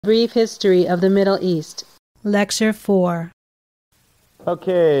Brief History of the Middle East. Lecture 4.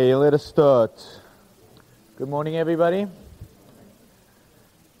 Okay, let us start. Good morning, everybody.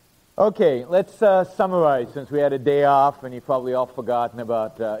 Okay, let's summarize, since we had a day off and you've probably all forgotten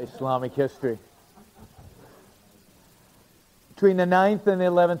about Islamic history. Between the 9th and the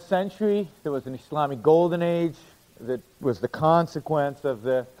 11th century, there was an Islamic golden age that was the consequence of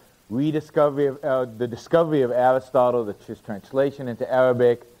the discovery of Aristotle, his translation into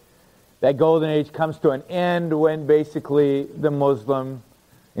Arabic. That golden age comes to an end when basically the Muslim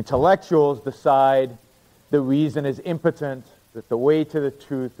intellectuals decide the reason is impotent, that the way to the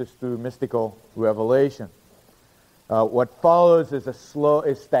truth is through mystical revelation. What follows is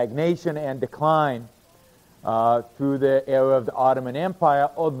stagnation and decline through the era of the Ottoman Empire,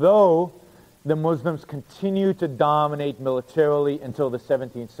 although the Muslims continue to dominate militarily until the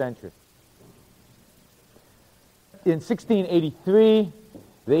 17th century. In 1683,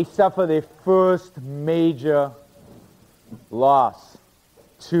 they suffer their first major loss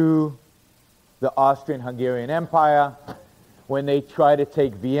to the Austrian-Hungarian Empire when they try to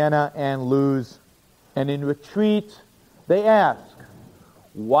take Vienna and lose. And in retreat, they ask,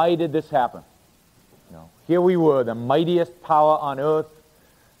 why did this happen? Here we were, the mightiest power on earth.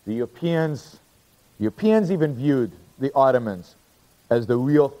 The Europeans even viewed the Ottomans as the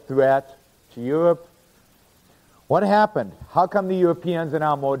real threat to Europe. What happened? How come the Europeans are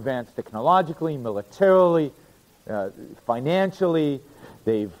now more advanced technologically, militarily, financially?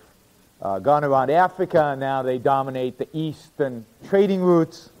 They've gone around Africa, and now they dominate the eastern trading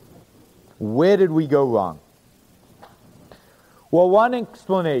routes. Where did we go wrong? Well, one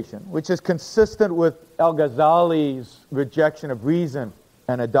explanation, which is consistent with Al-Ghazali's rejection of reason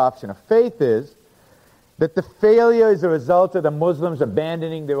and adoption of faith, is that the failure is a result of the Muslims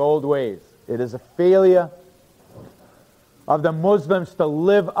abandoning their old ways. It is a failure of the Muslims to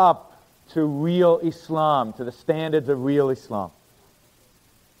live up to real Islam, to the standards of real Islam.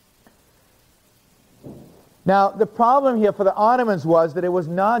 Now, the problem here for the Ottomans was that it was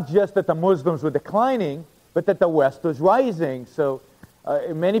not just that the Muslims were declining, but that the West was rising. So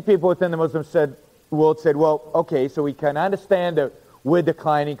many people within the Muslim world said, well, okay, so we can understand that we're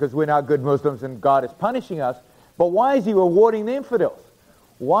declining because we're not good Muslims and God is punishing us, but why is he rewarding the infidels?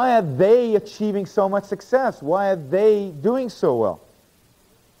 Why are they achieving so much success? Why are they doing so well?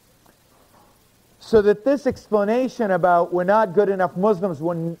 So that this explanation about we're not good enough Muslims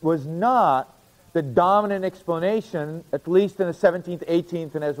was not the dominant explanation, at least in the 17th,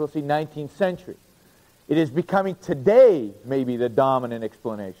 18th, and as we'll see, 19th century. It is becoming today maybe the dominant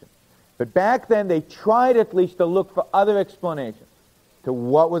explanation. But back then they tried at least to look for other explanations to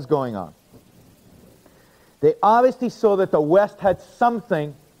what was going on. They obviously saw that the West had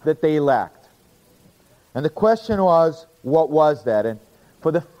something that they lacked. And the question was, what was that? And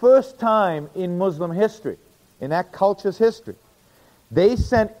for the first time in Muslim history, in that culture's history, they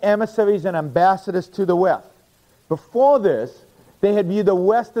sent emissaries and ambassadors to the West. Before this, they had viewed the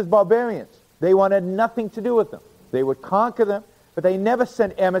West as barbarians. They wanted nothing to do with them. They would conquer them, but they never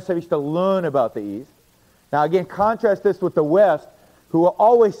sent emissaries to learn about the East. Now again, contrast this with the West, who were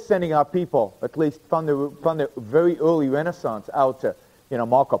always sending out people, at least from the very early Renaissance, out to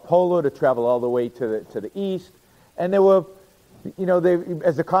Marco Polo to travel all the way to the East. And there were,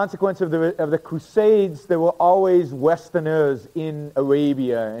 as a consequence of the Crusades, there were always Westerners in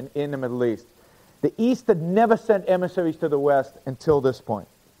Arabia and in the Middle East. The East had never sent emissaries to the West until this point.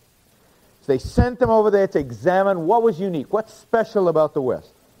 So they sent them over there to examine what was unique, what's special about the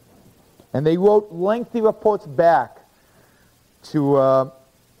West. And they wrote lengthy reports back to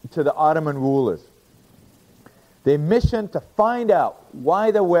the Ottoman rulers. Their mission to find out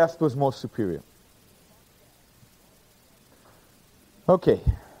why the West was most superior. Okay.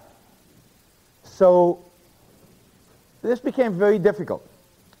 So this became very difficult.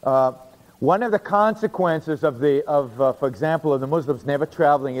 One of the consequences for example, of the Muslims never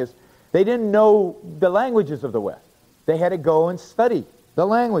traveling is they didn't know the languages of the West. They had to go and study the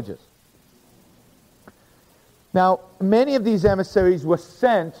languages. Now, many of these emissaries were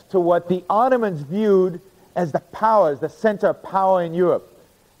sent to what the Ottomans viewed as the power, as the center of power in Europe,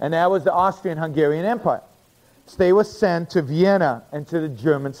 and that was the Austrian-Hungarian Empire. So they were sent to Vienna and to the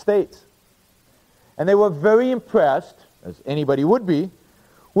German states. And they were very impressed, as anybody would be,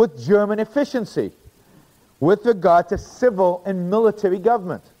 with German efficiency with regard to civil and military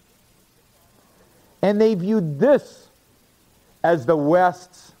government. And they viewed this as the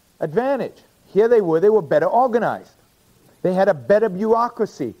West's advantage. Here they were better organized. They had a better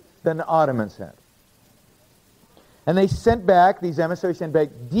bureaucracy than the Ottomans had. And they sent back, these emissaries sent back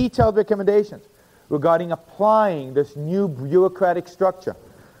detailed recommendations regarding applying this new bureaucratic structure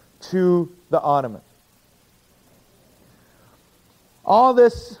to the Ottomans. All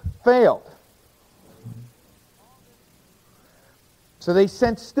this failed. So they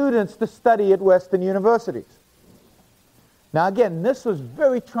sent students to study at Western universities. Now again, this was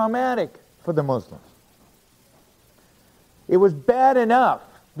very traumatic for the Muslims. It was bad enough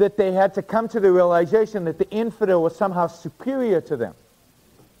that they had to come to the realization that the infidel was somehow superior to them,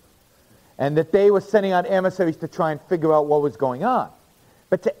 and that they were sending out emissaries to try and figure out what was going on.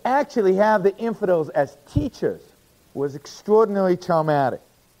 But to actually have the infidels as teachers was extraordinarily traumatic.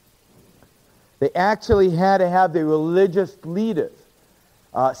 They actually had to have the religious leaders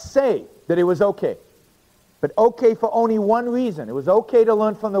say that it was okay. But okay for only one reason. It was okay to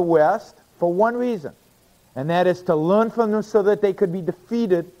learn from the West for one reason. And that is to learn from them so that they could be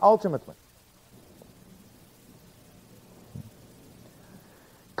defeated ultimately.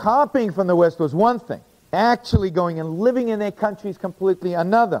 Copying from the West was one thing. Actually going and living in their country is completely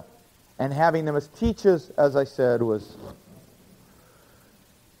another. And having them as teachers, as I said, was...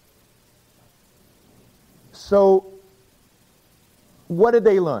 So, what did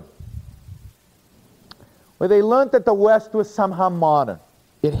they learn? Well, they learned that the West was somehow modern.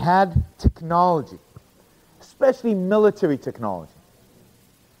 It had technology, especially military technology.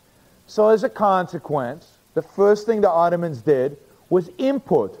 So as a consequence, the first thing the Ottomans did was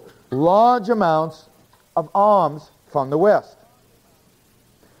import large amounts of arms from the West.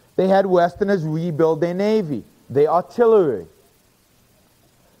 They had Westerners rebuild their navy, their artillery.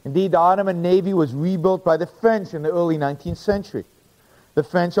 Indeed, the Ottoman navy was rebuilt by the French in the early 19th century. The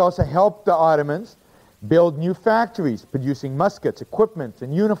French also helped the Ottomans build new factories producing muskets, equipment,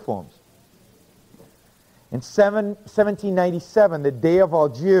 and uniforms. In 1797, the Dey of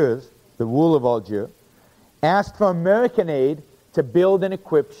Algiers, the ruler of Algiers, asked for American aid to build and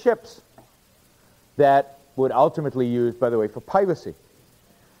equip ships that would ultimately be used, by the way, for piracy.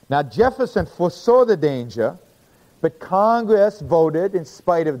 Now, Jefferson foresaw the danger, but Congress voted, in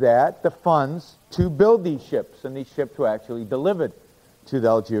spite of that, the funds to build these ships, and these ships were actually delivered to the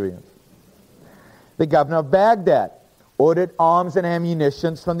Algerians. The governor of Baghdad ordered arms and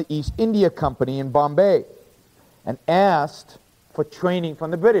ammunition from the East India Company in Bombay and asked for training from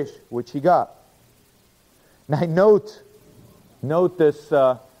the British, which he got. Now note this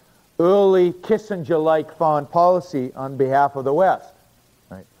early Kissinger-like foreign policy on behalf of the West.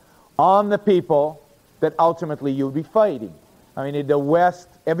 Right? Arm the people that ultimately you'll be fighting. I mean, the West,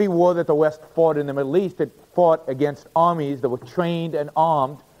 every war that the West fought in the Middle East, it fought against armies that were trained and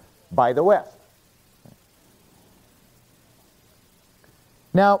armed by the West.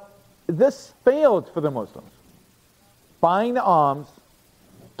 Now, this failed for the Muslims. Buying the arms,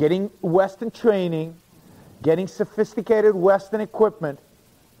 getting Western training, getting sophisticated Western equipment,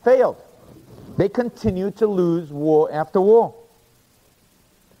 failed. They continued to lose war after war.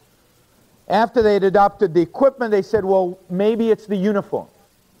 After they had adopted the equipment, they said, well, maybe it's the uniform.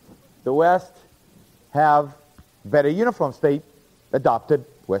 The West have better uniforms. They adopted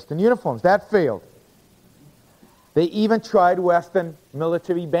Western uniforms. That failed. They even tried Western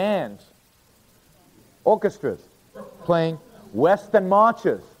military bands, orchestras, playing Western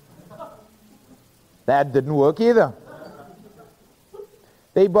marches. That didn't work either.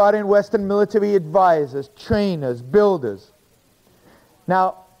 They brought in Western military advisors, trainers, builders.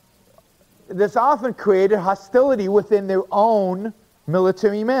 Now, this often created hostility within their own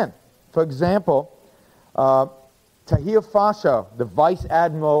military men. For example, Tahir Pasha, the vice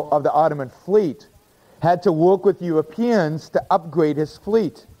admiral of the Ottoman fleet, had to work with Europeans to upgrade his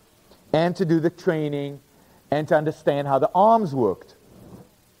fleet and to do the training and to understand how the arms worked.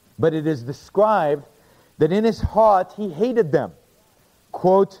 But it is described that in his heart he hated them,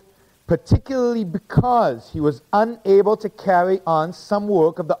 quote, particularly because he was unable to carry on some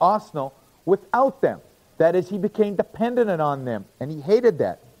work of the arsenal without them. That is, he became dependent on them, and he hated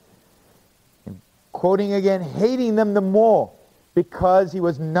that. And quoting again, hating them the more because he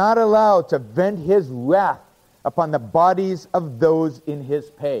was not allowed to vent his wrath upon the bodies of those in his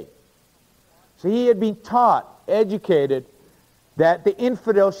pay. So he had been taught, educated, that the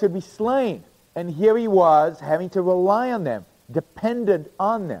infidel should be slain. And here he was having to rely on them, dependent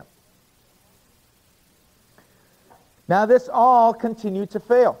on them. Now this all continued to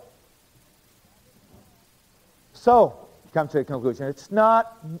fail. So, come to the conclusion, it's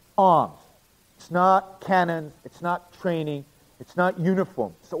not arms, it's not cannons, it's not training, it's not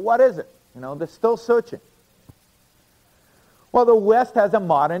uniform. So what is it? You know, they're still searching. Well, the West has a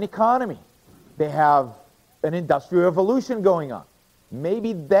modern economy. They have an industrial revolution going on.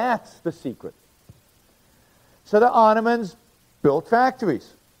 Maybe that's the secret. So the Ottomans built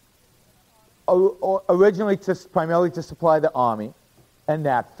factories, originally primarily to supply the army, and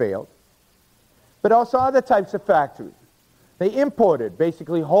that failed. But also other types of factories. They imported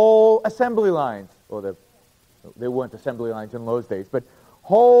basically whole assembly lines, or they weren't assembly lines in those days, but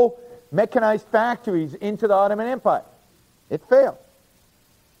whole mechanized factories into the Ottoman Empire. It failed.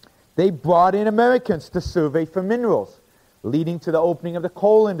 They brought in Americans to survey for minerals, leading to the opening of the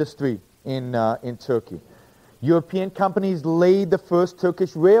coal industry in Turkey. European companies laid the first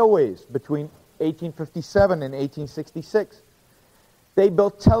Turkish railways between 1857 and 1866. They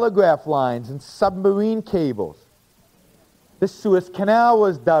built telegraph lines and submarine cables. The Suez Canal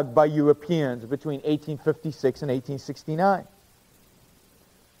was dug by Europeans between 1856 and 1869.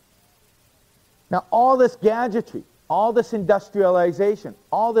 Now, all this gadgetry, all this industrialization,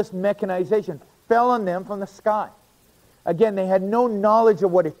 all this mechanization fell on them from the sky. Again, they had no knowledge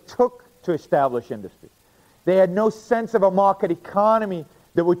of what it took to establish industry. They had no sense of a market economy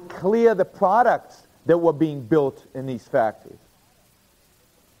that would clear the products that were being built in these factories.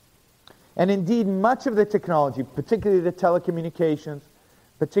 And indeed, much of the technology, particularly the telecommunications,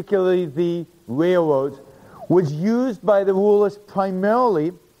 particularly the railroads, was used by the rulers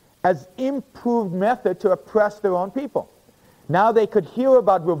primarily as improved method to oppress their own people. Now they could hear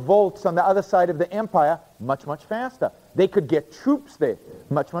about revolts on the other side of the empire much, much faster. They could get troops there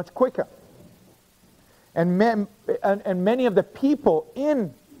much, much quicker. And many of the people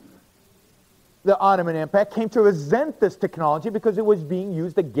in the Ottoman Empire came to resent this technology because it was being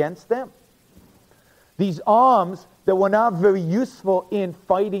used against them. These arms that were not very useful in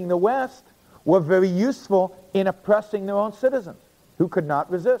fighting the West were very useful in oppressing their own citizens who could not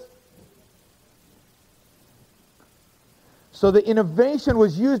resist. So the innovation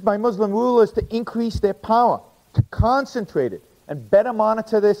was used by Muslim rulers to increase their power, to concentrate it, and better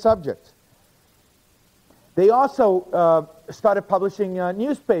monitor their subjects. They also started publishing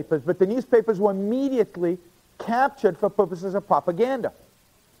newspapers, but the newspapers were immediately captured for purposes of propaganda.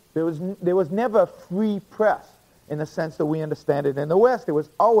 There was never a free press in the sense that we understand it in the West. It was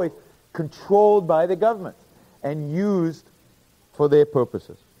always controlled by the government and used for their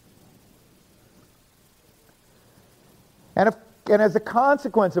purposes. And as a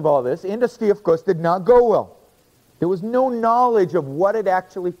consequence of all this, industry, of course, did not go well. There was no knowledge of what it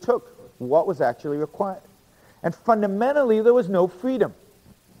actually took, what was actually required. And fundamentally, there was no freedom.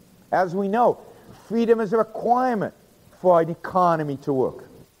 As we know, freedom is a requirement for an economy to work.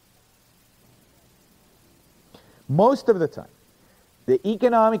 Most of the time, the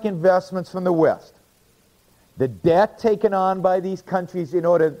economic investments from the West, the debt taken on by these countries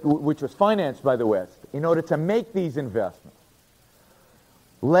which was financed by the West, in order to make these investments,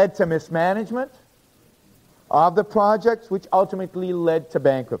 led to mismanagement of the projects, which ultimately led to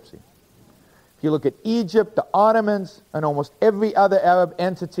bankruptcy. If you look at Egypt, the Ottomans, and almost every other Arab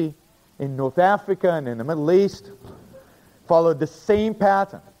entity in North Africa and in the Middle East, followed the same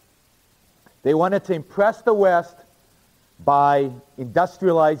pattern. They wanted to impress the West by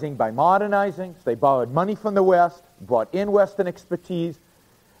industrializing, by modernizing. So they borrowed money from the West, brought in Western expertise,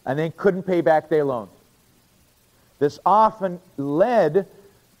 and then couldn't pay back their loans. This often led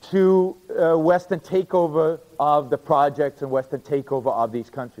to Western takeover of the projects and Western takeover of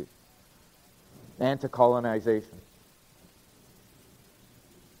these countries, and to colonization.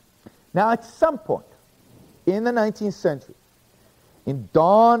 Now, at some point in the 19th century, it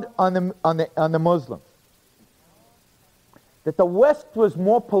dawned on the Muslims that the West was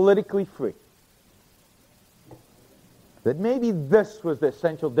more politically free. That maybe this was the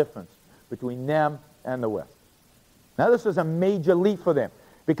essential difference between them and the West. Now, this was a major leap for them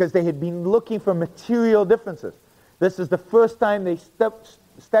because they had been looking for material differences. This is the first time they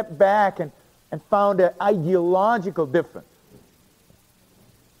stepped back and found an ideological difference.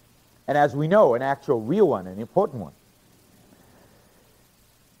 And as we know, an actual real one, an important one.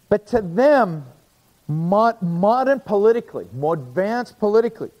 But to them, modern politically, more advanced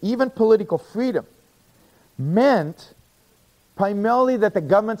politically, even political freedom, meant primarily that the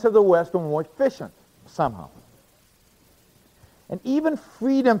governments of the West were more efficient, somehow. And even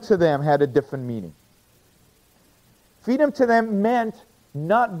freedom to them had a different meaning. Freedom to them meant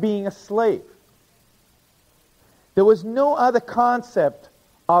not being a slave. There was no other concept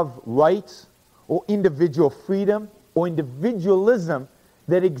of rights or individual freedom or individualism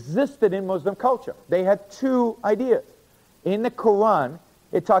that existed in Muslim culture. They had two ideas. In the Quran,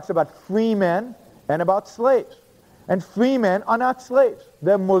 it talks about free men and about slaves. And free men are not slaves.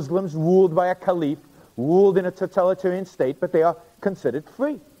 They're Muslims ruled by a caliph, ruled in a totalitarian state, but they are considered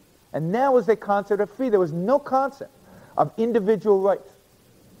free. And that was their concept of free. There was no concept of individual rights.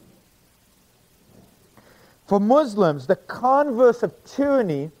 For Muslims, the converse of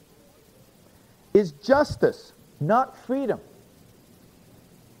tyranny is justice, not freedom.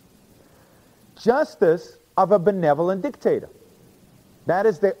 justice of a benevolent dictator. That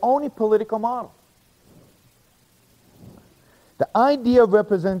is their only political model. The idea of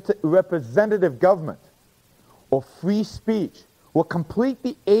representative government or free speech were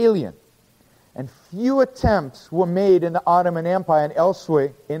completely alien, and few attempts were made in the Ottoman Empire and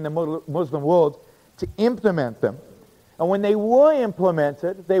elsewhere in the Muslim world to implement them. And when they were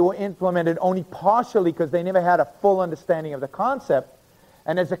implemented only partially because they never had a full understanding of the concept.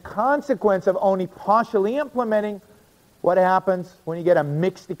 And as a consequence of only partially implementing, what happens when you get a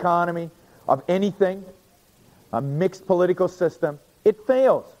mixed economy of anything, a mixed political system? It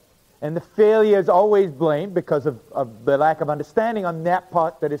fails. And the failure is always blamed because of the lack of understanding on that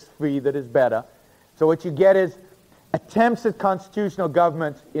part that is free, that is better. So what you get is attempts at constitutional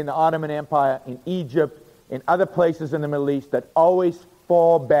government in the Ottoman Empire, in Egypt, in other places in the Middle East that always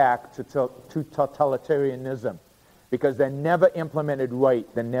fall back to totalitarianism because they're never implemented right,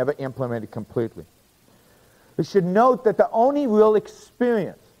 they're never implemented completely. We should note that the only real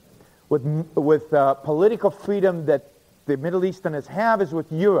experience with political freedom that the Middle Easterners have is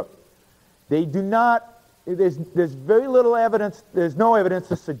with Europe. They do not, there's very little evidence, there's no evidence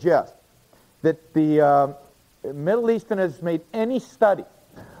to suggest that the Middle Easterners made any study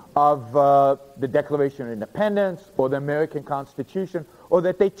of the Declaration of Independence or the American Constitution, or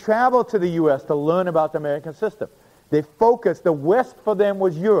that they traveled to the U.S. to learn about the American system. They focused, the West for them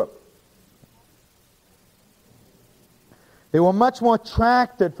was Europe. They were much more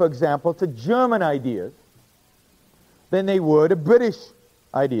attracted, for example, to German ideas than they were to British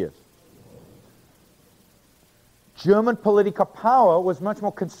ideas. German political power was much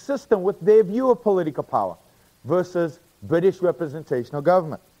more consistent with their view of political power versus British representational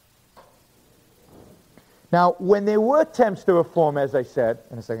government. Now, when there were attempts to reform, as I said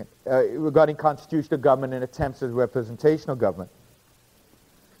in a second, regarding constitutional government and attempts at representational government,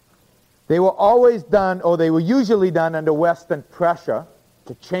 they were always done, or they were usually done under Western pressure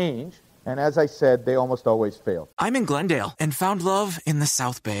to change. And as I said, they almost always failed. I'm in Glendale and found love in the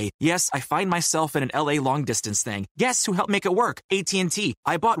South Bay. Yes, I find myself in an LA long distance thing. Guess who helped make it work? AT&T.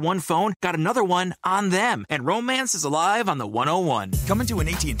 I bought one phone, got another one on them. And romance is alive on the 101. Come into an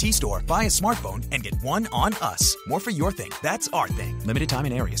AT&T store, buy a smartphone, and get one on us. More for your thing. That's our thing. Limited time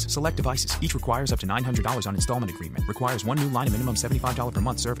and areas. Select devices. Each requires up to $900 on installment agreement. Requires one new line and minimum $75 per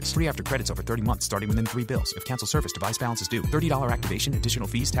month service. Free after credits over 30 months starting within 3 bills. If cancel service, device balance is due. $30 activation, additional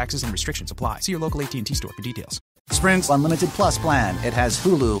fees, taxes, and restrictions apply. See your local AT&T store for details. Sprint's Unlimited Plus plan. It has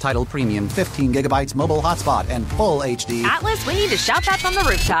Hulu, Tidal Premium, 15 gigabytes mobile hotspot, and full HD. Atlas, we need to shout that from the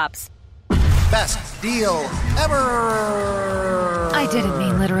rooftops. Best deal ever! I didn't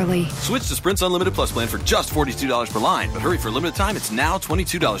mean literally. Switch to Sprint's Unlimited Plus plan for just $42 per line. But hurry, for a limited time, it's now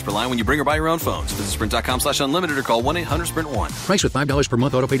 $22 per line when you bring or buy your own phones. Visit Sprint.com/unlimited or call 1-800-SPRINT1. Price with $5 per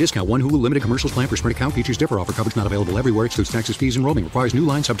month autopay discount. One Hulu limited commercials plan for Sprint account. Features differ. Offer coverage not available everywhere. Excludes taxes, fees, and roaming. Requires new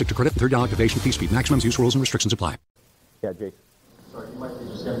line subject to credit and $3 activation fee. Speed maximums. Use rules and restrictions apply. Yeah, Jason. Sorry, you might be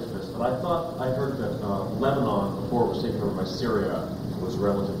just getting to this, but I thought I heard that Lebanon, before it was taken over by Syria, was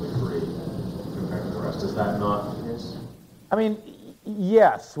relatively free compared to the rest. Is that not the case? I mean,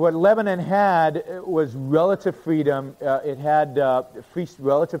 yes. What Lebanon had was relative freedom. It had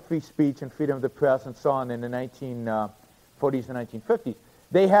relative free speech and freedom of the press and so on in the 1940s and 1950s.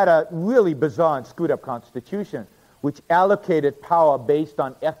 They had a really bizarre and screwed-up constitution which allocated power based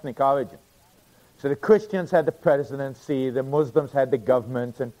on ethnic origin. So the Christians had the presidency, the Muslims had the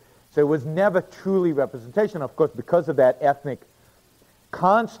government, and so it was never truly representation. Of course, because of that ethnic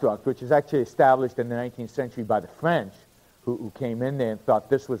construct, which is actually established in the 19th century by the French, who came in there and thought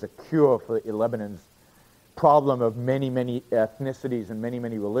this was a cure for Lebanon's problem of many, many ethnicities and many,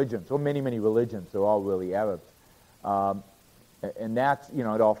 many religions. Or many, many religions. They're all really Arabs. And that's, it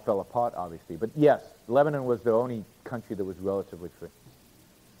all fell apart, obviously. But yes, Lebanon was the only country that was relatively free.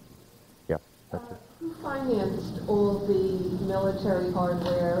 Yeah, that's it. Who financed all the military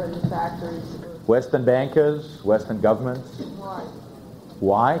hardware and the factories? Western bankers, Western governments. Why?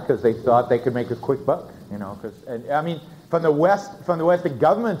 Why? Because they thought they could make a quick buck. From the Western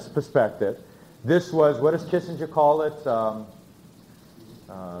government's perspective, this was, what does Kissinger call it?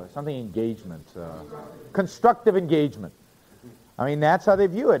 Something engagement. Constructive engagement. I mean, that's how they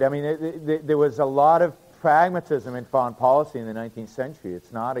view it. I mean, there was a lot of pragmatism in foreign policy in the 19th century.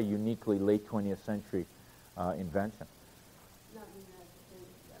 It's not a uniquely late 20th century invention. Not in the United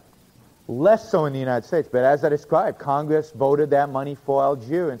States, though. Less so in the United States, but as I described, Congress voted that money for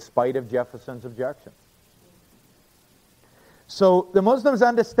Algiers in spite of Jefferson's objections. So the Muslims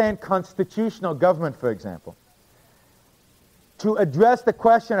understand constitutional government, for example, to address the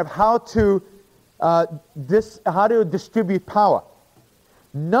question of how to distribute power.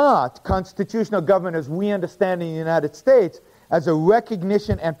 not constitutional government as we understand in the United States as a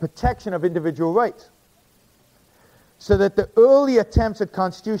recognition and protection of individual rights. So that the early attempts at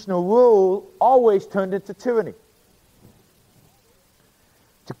constitutional rule always turned into tyranny.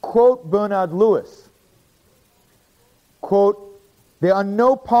 To quote Bernard Lewis, quote, "There are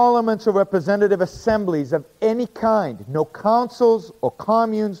no parliaments or representative assemblies of any kind, no councils or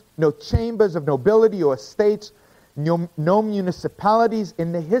communes, no chambers of nobility or estates, no municipalities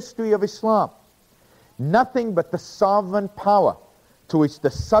in the history of Islam. Nothing but the sovereign power to which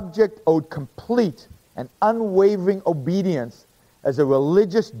the subject owed complete and unwavering obedience as a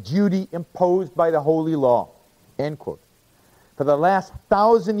religious duty imposed by the holy law." End quote. For the last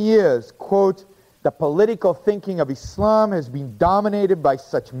 1,000 years, quote, "the political thinking of Islam has been dominated by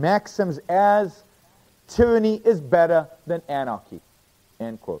such maxims as tyranny is better than anarchy."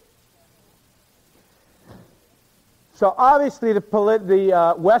 End quote. So obviously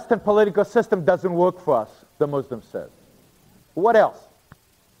the Western political system doesn't work for us, the Muslim says. What else?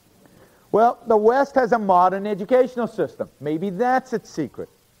 Well, the West has a modern educational system. Maybe that's its secret.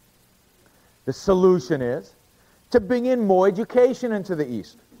 The solution is to bring in more education into the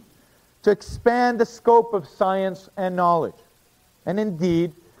East, to expand the scope of science and knowledge. And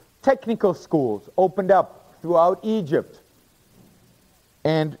indeed, technical schools opened up throughout Egypt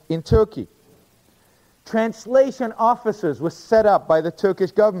and in Turkey. Translation offices were set up by the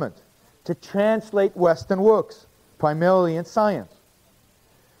Turkish government to translate Western works, primarily in science.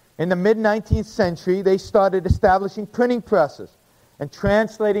 In the mid-19th century, they started establishing printing presses and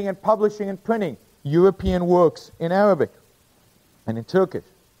translating and publishing and printing European works in Arabic and in Turkish.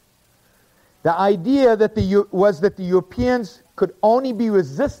 The idea was that the Europeans could only be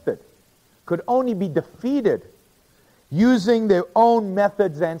resisted, could only be defeated using their own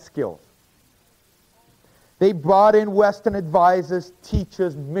methods and skills. They brought in Western advisors,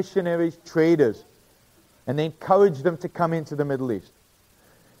 teachers, missionaries, traders, and they encouraged them to come into the Middle East.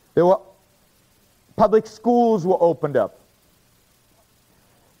 Public schools were opened up.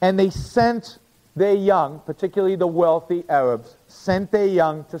 And they sent their young, particularly the wealthy Arabs, sent their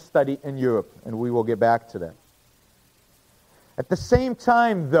young to study in Europe, and we will get back to that. At the same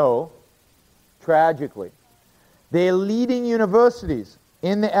time, though, tragically, their leading universities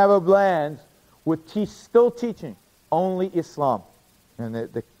in the Arab lands were still teaching only Islam. And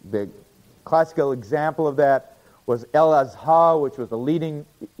the classical example of that was Al-Azhar, which was the leading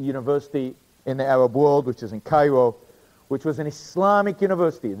university in the Arab world, which is in Cairo, which was an Islamic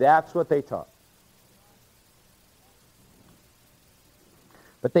university. That's what they taught.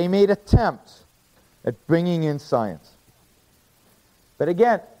 But they made attempts at bringing in science. But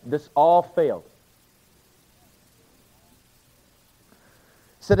again, this all failed.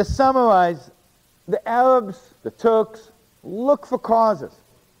 So to summarize, the Arabs, the Turks, look for causes,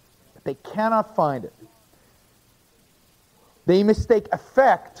 but they cannot find it. They mistake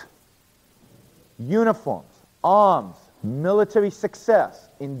effect, uniforms, arms, military success,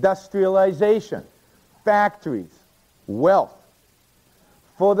 industrialization, factories, wealth,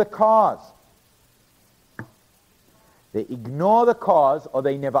 for the cause. They ignore the cause, or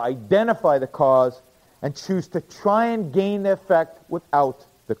they never identify the cause, and choose to try and gain the effect without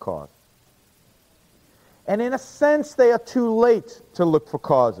the cause. And in a sense, they are too late to look for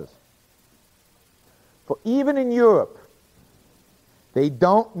causes. For even in Europe, they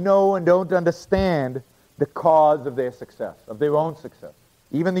don't know and don't understand the cause of their success, of their own success.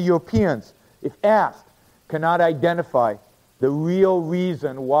 Even the Europeans, if asked, cannot identify the real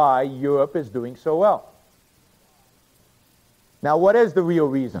reason why Europe is doing so well. Now, what is the real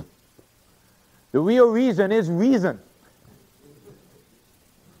reason? The real reason is reason.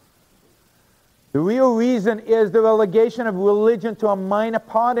 The real reason is the relegation of religion to a minor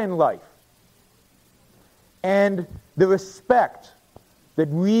part in life, and the respect that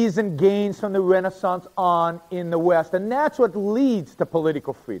reason gains from the Renaissance on in the West. And that's what leads to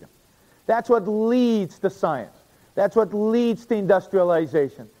political freedom. That's what leads to science. That's what leads to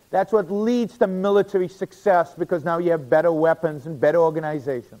industrialization. That's what leads to military success, because now you have better weapons and better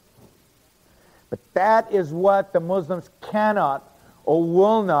organization. But that is what the Muslims cannot or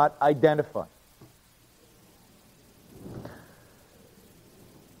will not identify.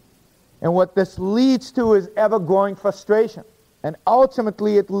 And what this leads to is ever-growing frustration. And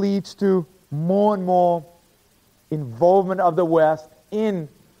ultimately it leads to more and more involvement of the West in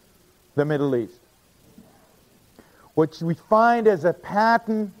the Middle East, which we find as a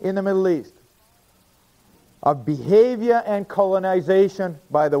pattern in the Middle East of behavior and colonization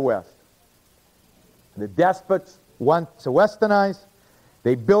by the West. The despots want to westernize.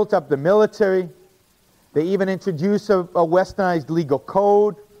 They built up the military. They even introduce a westernized legal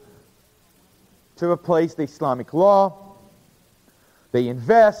code to replace the Islamic law. They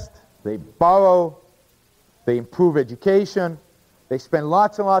invest, they borrow, they improve education, they spend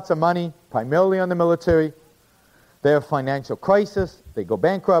lots and lots of money, primarily on the military. They have a financial crisis, they go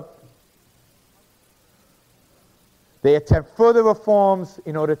bankrupt. They attempt further reforms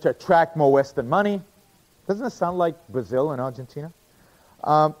in order to attract more Western money. Doesn't it sound like Brazil and Argentina?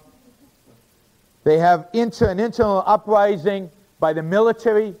 They have an internal uprising by the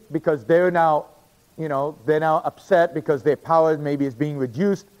military because they're now upset because their power maybe is being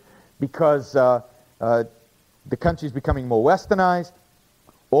reduced because the country is becoming more westernized,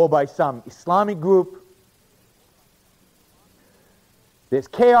 or by some Islamic group. There's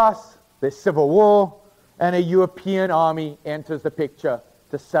chaos, there's civil war, and a European army enters the picture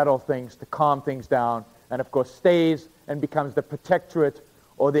to settle things, to calm things down, and of course stays and becomes the protectorate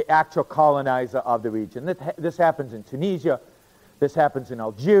or the actual colonizer of the region. This happens in Tunisia, this happens in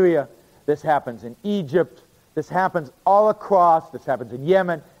Algeria, this happens in Egypt, this happens all across, this happens in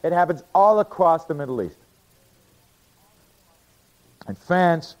Yemen, it happens all across the Middle East. And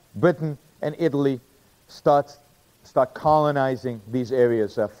France, Britain, and Italy start colonizing these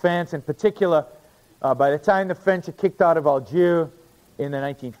areas. France in particular, by the time the French are kicked out of Algiers in the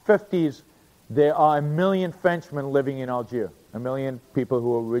 1950s, there are 1 million Frenchmen living in Algiers, 1 million people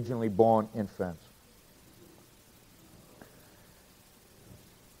who were originally born in France.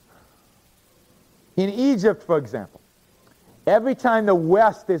 In Egypt, for example, every time the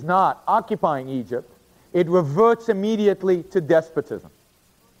West is not occupying Egypt, it reverts immediately to despotism.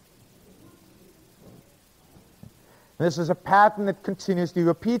 And this is a pattern that continuously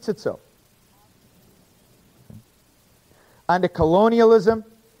repeats itself. Under colonialism,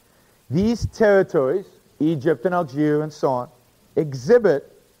 these territories, Egypt and Algeria and so on, exhibit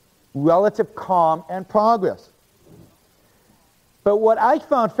relative calm and progress. But what I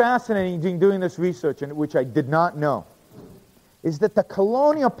found fascinating in doing this research, and which I did not know, is that the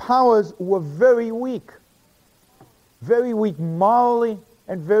colonial powers were very weak morally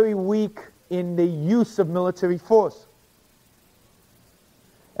and very weak in the use of military force.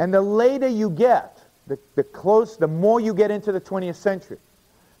 And the later you get, the more you get into the 20th century,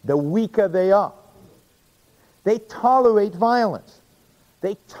 the weaker they are. They tolerate violence.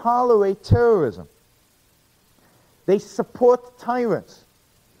 They tolerate terrorism. They support tyrants.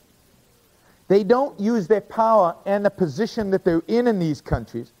 They don't use their power and the position that they're in these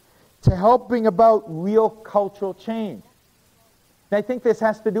countries to help bring about real cultural change. And I think this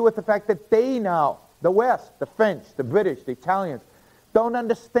has to do with the fact that they now, the West, the French, the British, the Italians, don't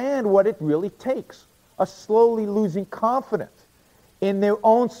understand what it really takes, are slowly losing confidence in their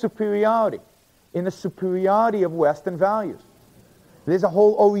own superiority, in the superiority of Western values. There's a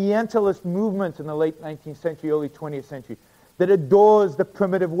whole Orientalist movement in the late 19th century, early 20th century that adores the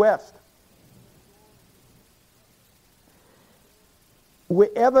primitive West.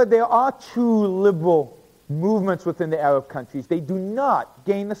 Wherever there are true liberal movements within the Arab countries, they do not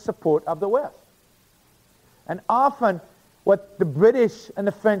gain the support of the West. And often what the British and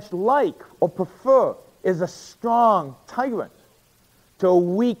the French like or prefer is a strong tyrant to a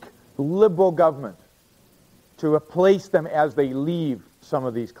weak liberal government to replace them as they leave some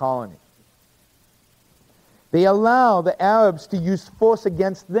of these colonies. They allow the Arabs to use force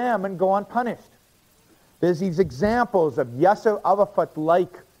against them and go unpunished. There's these examples of Yasser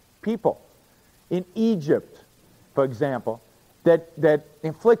Arafat-like people in Egypt, for example, that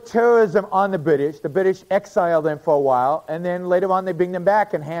inflict terrorism on the British exile them for a while, and then later on they bring them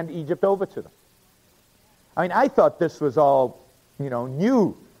back and hand Egypt over to them. I mean, I thought this was all,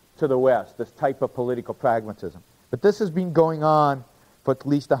 new to the West, this type of political pragmatism. But this has been going on for at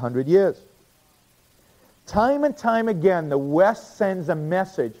least 100 years. Time and time again, the West sends a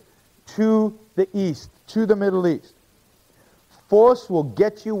message to the East, to the Middle East. Force will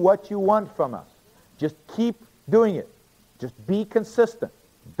get you what you want from us. Just keep doing it. Just be consistent.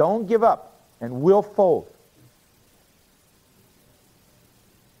 Don't give up, and we'll fold.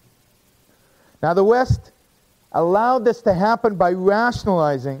 Now, the West allowed this to happen by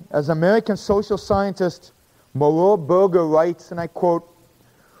rationalizing, as American social scientist Moreau Berger writes, and I quote,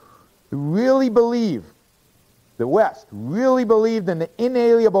 the West really believed in the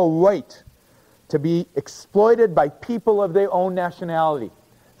inalienable right to be exploited by people of their own nationality.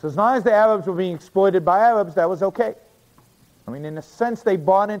 So as long as the Arabs were being exploited by Arabs, that was okay. I mean, in a sense, they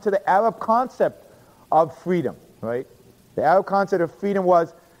bought into the Arab concept of freedom, right? The Arab concept of freedom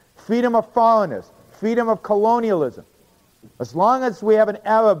was freedom of foreigners, freedom of colonialism. As long as we have an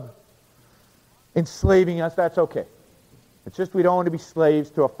Arab enslaving us, that's okay. It's just we don't want to be slaves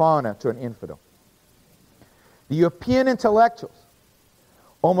to a foreigner, to an infidel. The European intellectuals,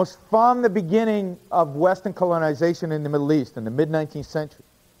 almost from the beginning of Western colonization in the Middle East in the mid-19th century,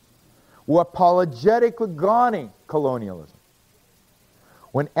 were apologetic regarding colonialism.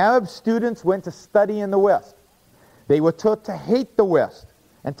 When Arab students went to study in the West, they were taught to hate the West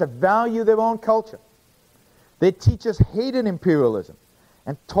and to value their own culture. Their teachers hated imperialism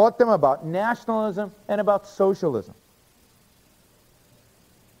and taught them about nationalism and about socialism.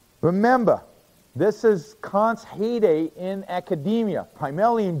 Remember, this is Kant's heyday in academia,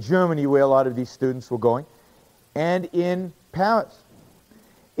 primarily in Germany, where a lot of these students were going, and in Paris.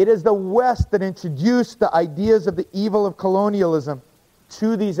 It is the West that introduced the ideas of the evil of colonialism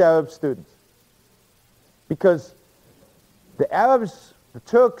to these Arab students. Because the Arabs, the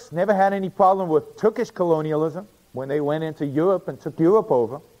Turks, never had any problem with Turkish colonialism when they went into Europe and took Europe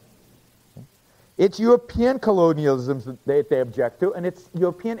over. It's European colonialism that they object to, and it's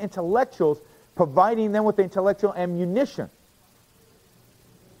European intellectuals providing them with the intellectual ammunition.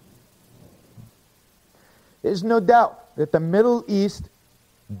 There's no doubt that the Middle East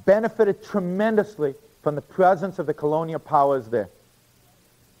benefited tremendously from the presence of the colonial powers there.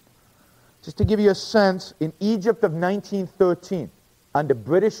 Just to give you a sense, in Egypt of 1913, under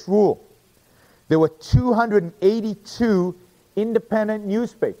British rule, there were 282 independent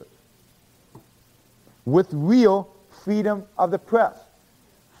newspapers with real freedom of the press,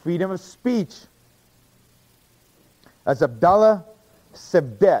 freedom of speech. As Abdallah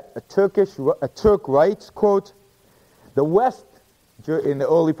Sevdet, a Turk writes, quote, "The West," in the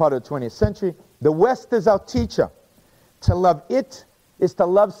early part of the 20th century, "the West is our teacher. To love it is to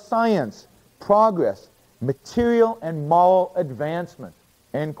love science, progress, material and moral advancement,"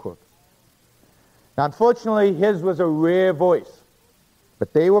 end quote. Now, unfortunately, his was a rare voice,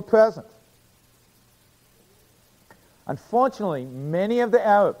 but they were present. Unfortunately, many of the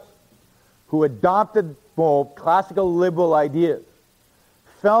Arabs who adopted more classical liberal ideas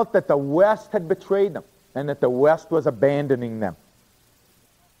felt that the West had betrayed them and that the West was abandoning them.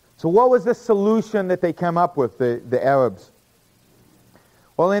 So what was the solution that they came up with, the Arabs?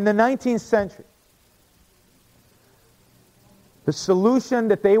 Well, in the 19th century, the solution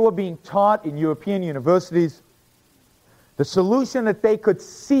that they were being taught in European universities, the solution that they could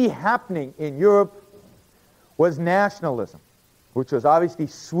see happening in Europe, was nationalism, which was obviously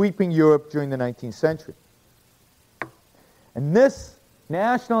sweeping Europe during the 19th century. And this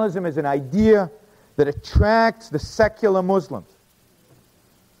nationalism is an idea that attracts the secular Muslims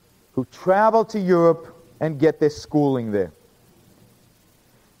who travel to Europe and get their schooling there.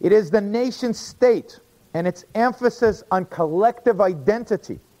 It is the nation state and its emphasis on collective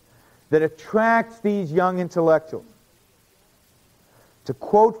identity that attracts these young intellectuals. To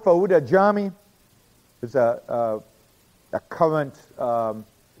quote Fouad Ajami, who's a current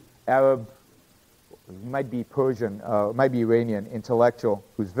Arab, he might be Persian, might be Iranian intellectual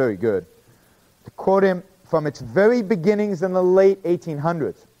who's very good. To quote him, "From its very beginnings in the late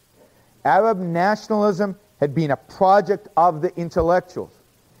 1800s, Arab nationalism had been a project of the intellectuals,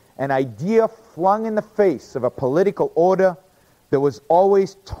 an idea flung in the face of a political order that was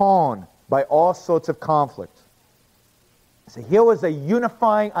always torn by all sorts of conflicts." So here was a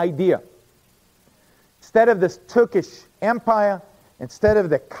unifying idea. Instead of this Turkish empire, instead of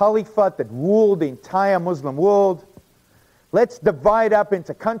the caliphate that ruled the entire Muslim world, let's divide up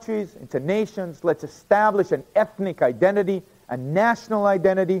into countries, into nations. Let's establish an ethnic identity, a national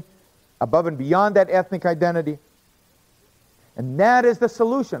identity, above and beyond that ethnic identity. And that is the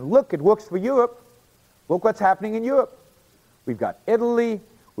solution. Look, it works for Europe. Look what's happening in Europe. We've got Italy.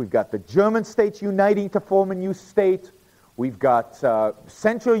 We've got the German states uniting to form a new state. We've got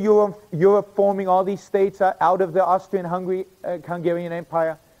Central Europe forming all these states out of the Hungarian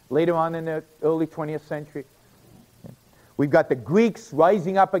Empire later on in the early 20th century. We've got the Greeks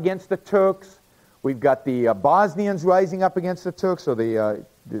rising up against the Turks. We've got the Bosnians rising up against the Turks, or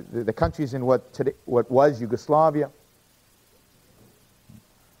the countries in what was Yugoslavia.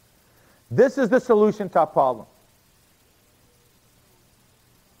 This is the solution to our problem.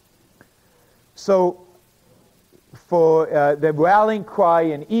 So, for the rallying cry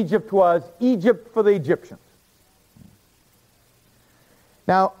in Egypt was, "Egypt for the Egyptians."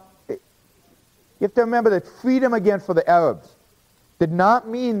 Now, you have to remember that freedom, again, for the Arabs did not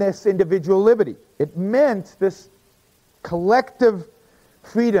mean this individual liberty. It meant this collective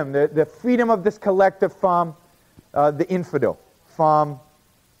freedom, the freedom of this collective from the infidel, from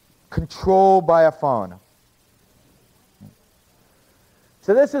control by a foreigner.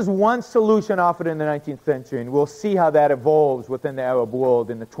 So this is one solution offered in the 19th century, and we'll see how that evolves within the Arab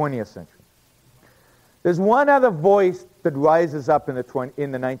world in the 20th century. There's one other voice that rises up in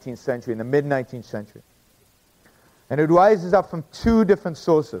the 19th century, in the mid-19th century. And it rises up from two different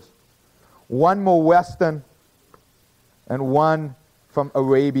sources. One more Western and one from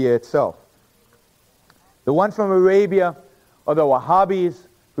Arabia itself. The one from Arabia are the Wahhabis,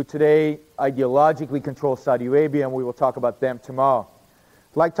 who today ideologically control Saudi Arabia, and we will talk about them tomorrow.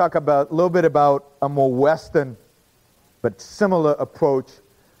 I'd like to talk a little bit about a more Western but similar approach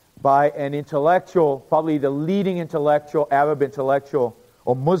by an intellectual, probably the leading intellectual, Arab intellectual,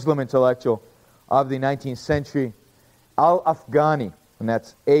 or Muslim intellectual of the 19th century, Al-Afghani, and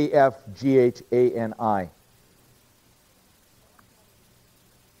that's A-F-G-H-A-N-I.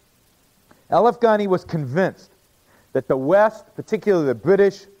 Al-Afghani was convinced that the West, particularly the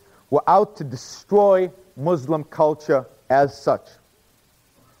British, were out to destroy Muslim culture as such.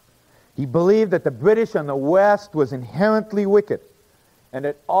 He believed that the British and the West was inherently wicked, and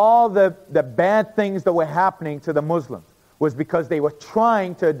that all the bad things that were happening to the Muslims was because they were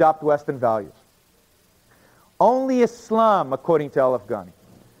trying to adopt Western values. Only Islam, according to Al-Afghani,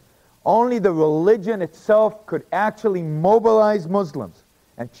 only the religion itself could actually mobilize Muslims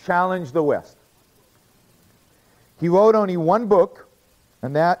and challenge the West. He wrote only one book,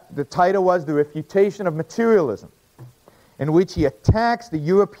 and the title was The Refutation of Materialism, in which he attacks the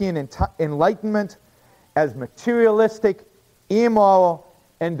European Enlightenment as materialistic, immoral,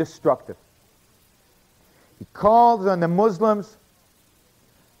 and destructive. He calls on the Muslims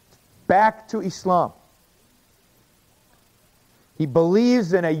back to Islam. He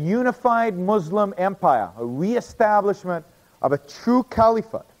believes in a unified Muslim empire, a reestablishment of a true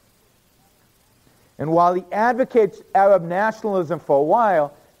caliphate. And while he advocates Arab nationalism for a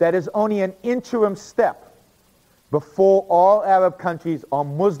while, that is only an interim step before all Arab countries or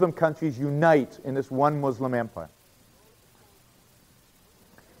Muslim countries unite in this one Muslim empire.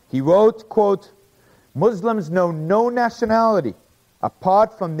 He wrote, quote, "Muslims know no nationality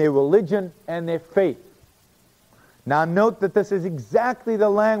apart from their religion and their faith." Now note that this is exactly the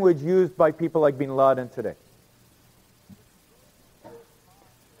language used by people like bin Laden today.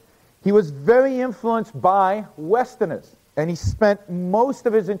 He was very influenced by Westerners, and he spent most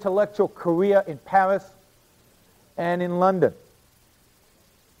of his intellectual career in Paris and in London.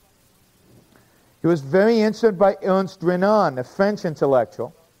 He was very influenced by Ernst Renan, a French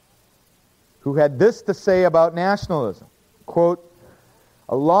intellectual, who had this to say about nationalism, quote,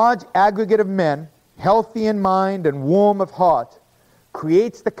 "A large aggregate of men, healthy in mind and warm of heart,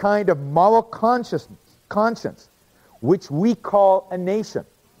 creates the kind of moral conscience which we call a nation.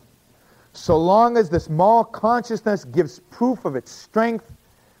 So long as this moral consciousness gives proof of its strength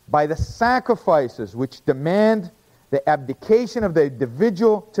by the sacrifices which demand the abdication of the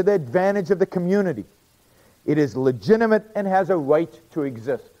individual to the advantage of the community, it is legitimate and has a right to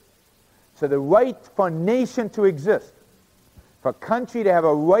exist." So the right for a nation to exist, for a country to have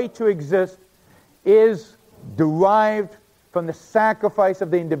a right to exist, is derived from the sacrifice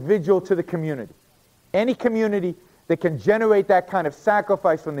of the individual to the community. Any community that can generate that kind of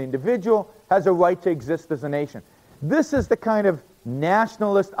sacrifice from the individual has a right to exist as a nation. This is the kind of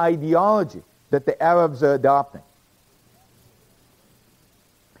nationalist ideology that the Arabs are adopting.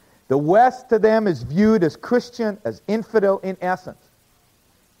 The West to them is viewed as Christian, as infidel in essence.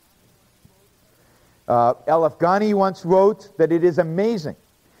 Al-Afghani once wrote that it is amazing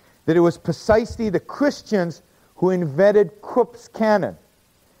that it was precisely the Christians who invented Krupp's cannon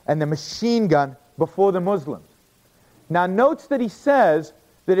and the machine gun before the Muslims. Now notes that he says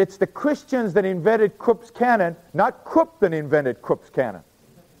that it's the Christians that invented Krupp's cannon, not Krupp that invented Krupp's cannon,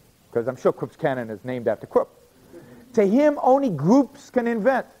 because I'm sure Krupp's cannon is named after Krupp. To him, only groups can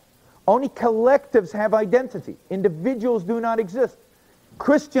invent. Only collectives have identity. Individuals do not exist.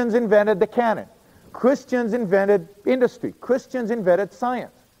 Christians invented the cannon. Christians invented industry. Christians invented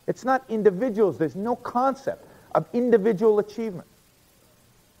science. It's not individuals. There's no concept of individual achievement.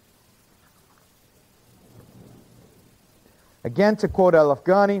 Again, to quote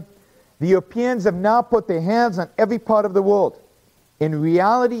Al-Afghani, "The Europeans have now put their hands on every part of the world. In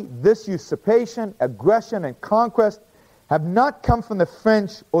reality, this usurpation, aggression, and conquest have not come from the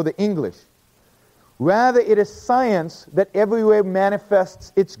French or the English. Rather, it is science that everywhere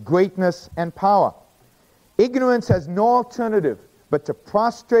manifests its greatness and power. Ignorance has no alternative but to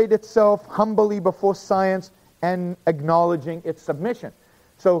prostrate itself humbly before science and acknowledging its submission."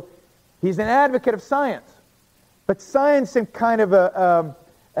 So he's an advocate of science, but science in kind of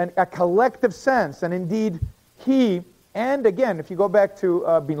a collective sense. And indeed, he, and again, if you go back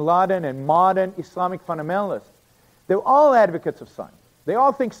to bin Laden and modern Islamic fundamentalists, they're all advocates of science. They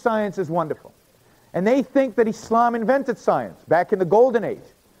all think science is wonderful. And they think that Islam invented science back in the Golden Age.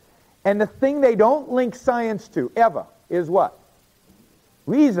 And the thing they don't link science to, ever, is what?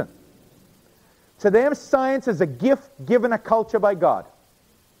 Reason. To them, science is a gift given a culture by God.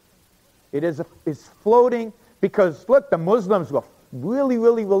 It is floating because, look, the Muslims were really,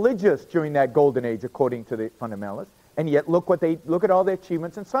 really religious during that golden age, according to the fundamentalists, and yet look at all their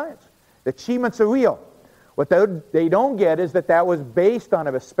achievements in science. The achievements are real. What they don't get is that was based on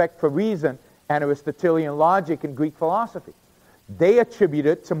a respect for reason and Aristotelian logic and Greek philosophy. They attribute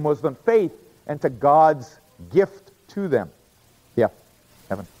it to Muslim faith and to God's gift to them. Yeah,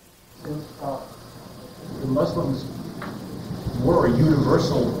 Evan. Since the Muslims were a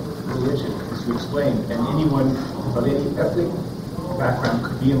universal religion, as you explained, and anyone of any ethnic background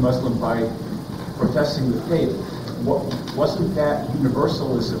could be a Muslim by professing the faith, wasn't that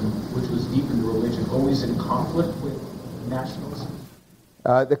universalism, which was deep in the religion, always in conflict with nationalism?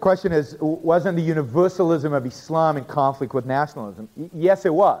 The question is, wasn't the universalism of Islam in conflict with nationalism? Yes,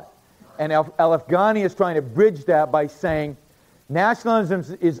 it was. And Al-Afghani is trying to bridge that by saying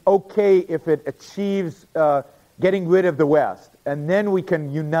nationalism is okay if it achieves getting rid of the West, and then we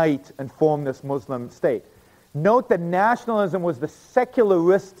can unite and form this Muslim state. Note that nationalism was the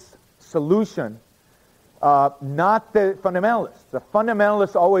secularists' solution, not the fundamentalists. The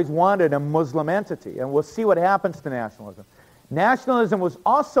fundamentalists always wanted a Muslim entity, and we'll see what happens to nationalism. Nationalism was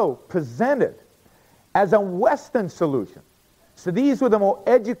also presented as a Western solution. So these were the more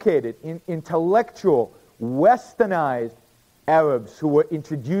educated, intellectual, westernized Arabs who were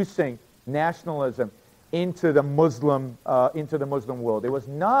introducing nationalism into the Muslim world. It was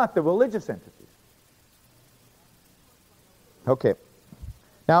not the religious entities. Okay.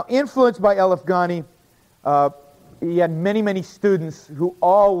 Now, influenced by Al-Afghani, he had many, many students who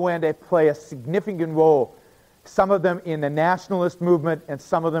all went to play a significant role, some of them in the nationalist movement and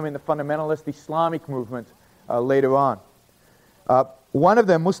some of them in the fundamentalist Islamic movement later on. One of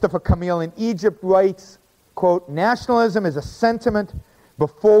them, Mustafa Kamil in Egypt, writes, quote, "Nationalism is a sentiment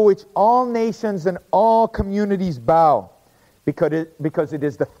before which all nations and all communities bow, because it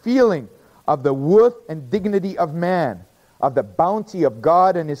is the feeling of the worth and dignity of man, of the bounty of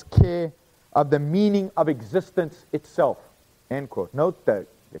God and his care, of the meaning of existence itself." End quote. Note that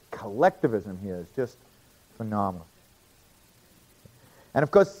the collectivism here is just phenomenal. And of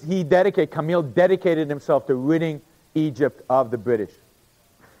course, Kamil dedicated himself to ridding Egypt of the British.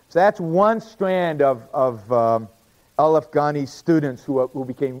 So that's one strand of Al-Afghani's students who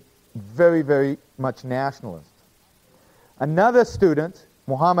became very, very much nationalists. Another student,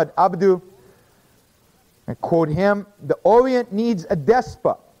 Muhammad Abdu, I quote him, "The Orient needs a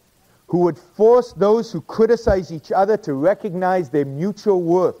despot who would force those who criticize each other to recognize their mutual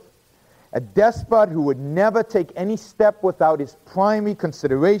worth. A despot who would never take any step without his primary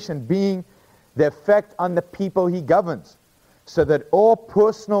consideration being the effect on the people he governs, so that all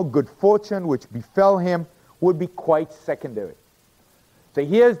personal good fortune which befell him would be quite secondary." So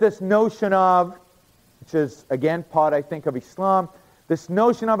here's this notion of, which is again part, I think, of Islam, this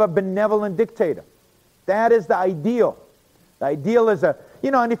notion of a benevolent dictator. That is the ideal. The ideal is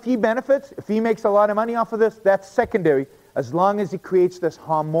and if he benefits, if he makes a lot of money off of this, that's secondary, as long as he creates this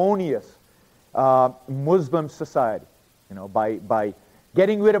harmonious Muslim society, by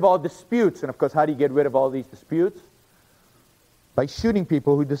getting rid of all disputes. And of course, how do you get rid of all these disputes? By shooting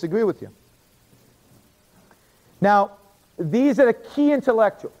people who disagree with you. Now, these are the key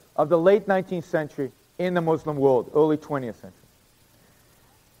intellectuals of the late 19th century in the Muslim world, early 20th century.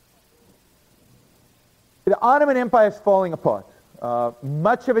 The Ottoman Empire is falling apart.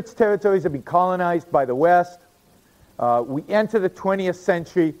 Much of its territories have been colonized by the West. We enter the 20th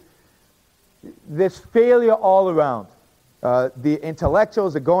century. There's failure all around. The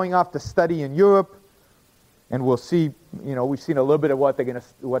intellectuals are going off to study in Europe, and we'll see. We've seen a little bit of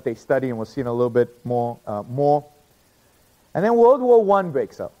what they study, and we'll see in a little bit more. And then World War I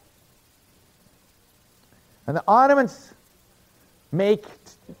breaks out, and the Ottomans make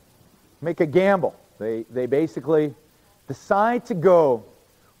a gamble. They basically decide to go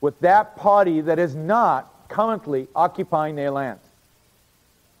with that party that is not currently occupying their land.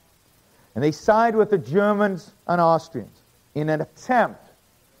 And they side with the Germans and Austrians in an attempt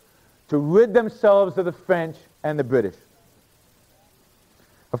to rid themselves of the French and the British.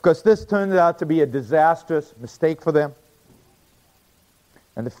 Of course, this turned out to be a disastrous mistake for them.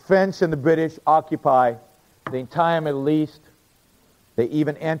 And the French and the British occupy the entire Middle East. They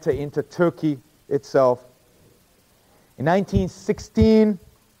even enter into Turkey itself. In 1916,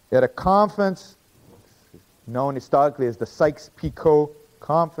 at a conference known historically as the Sykes-Picot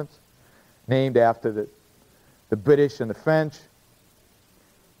Conference, named after the British and the French.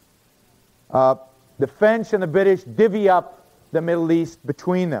 The French and the British divvy up the Middle East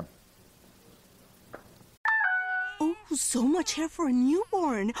between them. Ooh, so much hair for a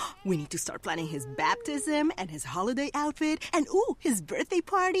newborn. We need to start planning his baptism and his holiday outfit and, ooh, his birthday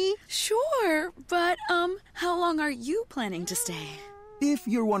party. Sure, but, how long are you planning to stay? If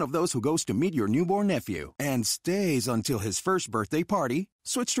you're one of those who goes to meet your newborn nephew and stays until his first birthday party,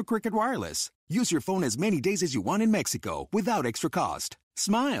 switch to Cricket Wireless. Use your phone as many days as you want in Mexico without extra cost.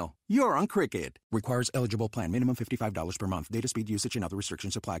 Smile. You're on Cricket. Requires eligible plan. Minimum $55 per month. Data speed usage and other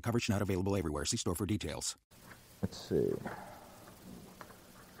restrictions apply. Coverage not available everywhere. See store for details. Let's see.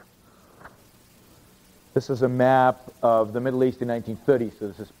 This is a map of the Middle East in 1930. So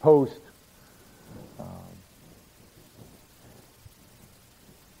this is post.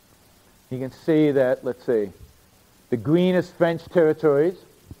 You can see that, let's see, the green is French territories.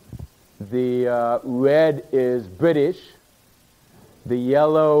 The red is British. The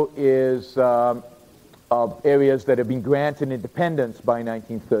yellow is of areas that have been granted independence by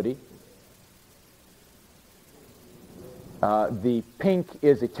 1930. The pink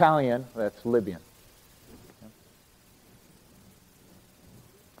is Italian, that's Libyan.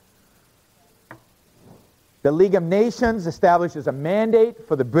 The League of Nations establishes a mandate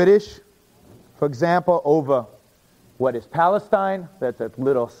for the British, for example, over what is Palestine. That's a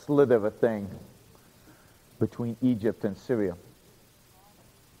little slither of a thing between Egypt and Syria.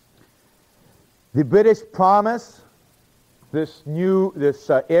 The British promise this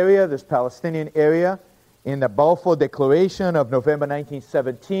area, this Palestinian area, in the Balfour Declaration of November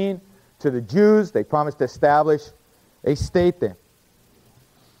 1917 to the Jews. They promised to establish a state there.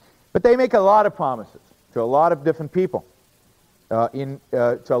 But they make a lot of promises to a lot of different people, to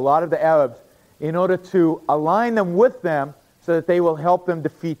a lot of the Arabs, in order to align them with them so that they will help them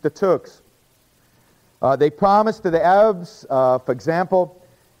defeat the Turks. They promised to the Arabs, for example,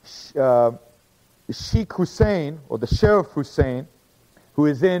 Sheikh Hussein, or the Sheriff Hussein, who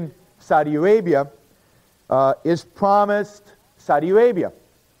is in Saudi Arabia, is promised Saudi Arabia.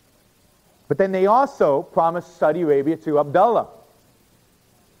 But then they also promised Saudi Arabia to Abdullah.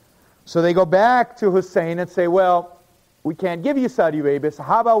 So they go back to Hussein and say, well, we can't give you Saudi Arabia, so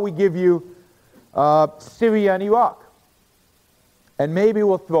how about we give you Syria and Iraq? And maybe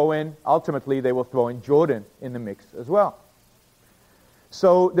we'll throw in, ultimately they will throw in Jordan in the mix as well.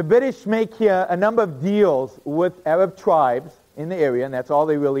 So the British make here a number of deals with Arab tribes in the area, and that's all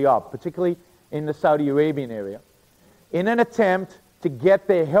they really are, particularly in the Saudi Arabian area, in an attempt to get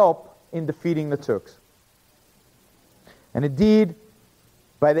their help in defeating the Turks. And indeed,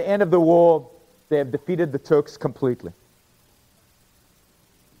 by the end of the war, they have defeated the Turks completely.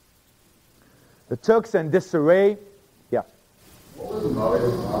 The Turks are in disarray. Yeah. What was the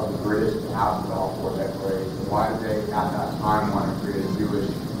motive of the British to have the Balfour Declaration? Why did they, at that time, want to create a Jewish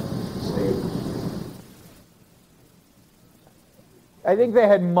state? I think they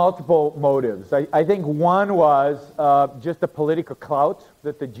had multiple motives. I think one was just the political clout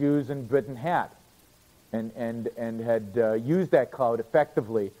that the Jews in Britain had, and had used that clout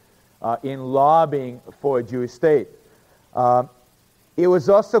effectively in lobbying for a Jewish state. It was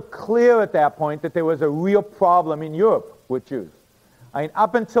also clear at that point that there was a real problem in Europe with Jews. I mean,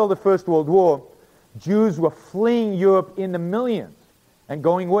 up until the First World War, Jews were fleeing Europe in the millions and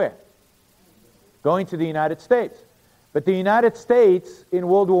going where? Going to the United States. But the United States in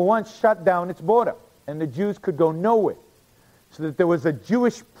World War I shut down its border, and the Jews could go nowhere. So that there was a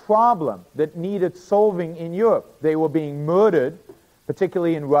Jewish problem that needed solving in Europe. They were being murdered,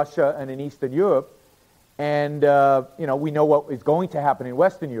 particularly in Russia and in Eastern Europe. And we know what is going to happen in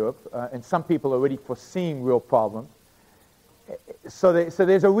Western Europe, and some people are already foreseeing real problems. So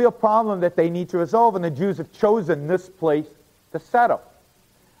there's a real problem that they need to resolve, and the Jews have chosen this place to settle.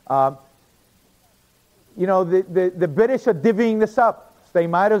 The British are divvying this up. So they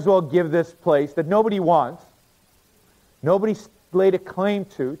might as well give this place that nobody wants, nobody laid a claim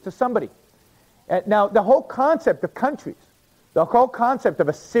to somebody. Now, the whole concept of countries, the whole concept of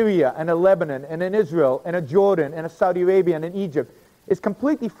a Syria and a Lebanon and an Israel and a Jordan and a Saudi Arabia and an Egypt is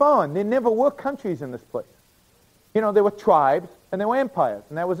completely foreign. There never were countries in this place. There were tribes and there were empires,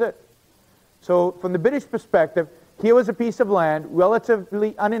 and that was it. So from the British perspective, here was a piece of land,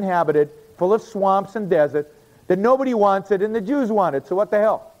 relatively uninhabited, full of swamps and desert, that nobody wanted and the Jews wanted, so what the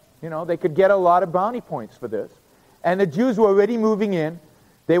hell? They could get a lot of bounty points for this. And the Jews were already moving in.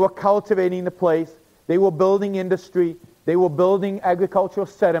 They were cultivating the place. They were building industry. They were building agricultural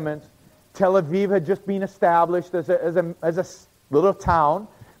settlements. Tel Aviv had just been established as a little town,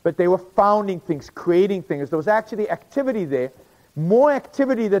 but they were founding things, creating things. There was actually activity there, more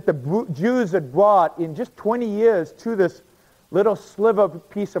activity that the Jews had brought in just 20 years to this little sliver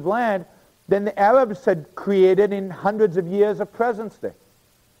piece of land than the Arabs had created in hundreds of years of presence there.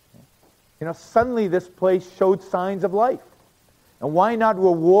 suddenly this place showed signs of life. And why not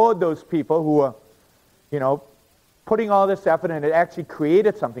reward those people who are, putting all this effort and it actually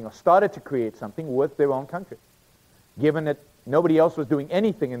created something or started to create something with their own country, given that nobody else was doing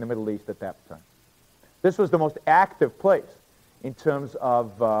anything in the Middle East at that time. This was the most active place in terms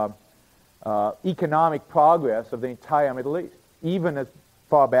of economic progress of the entire Middle East, even as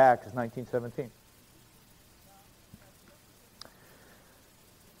far back as 1917.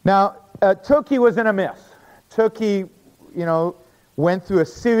 Now, Turkey was in a mess. Turkey, went through a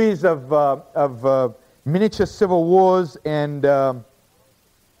series of miniature civil wars and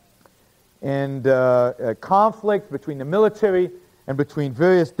conflicts between the military and between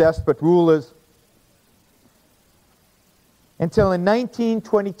various desperate rulers until in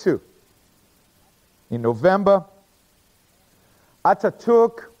 1922, in November,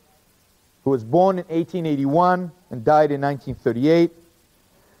 Ataturk, who was born in 1881 and died in 1938,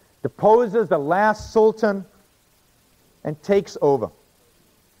 deposes the last sultan and takes over.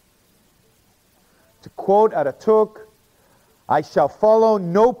 To quote Ataturk, "I shall follow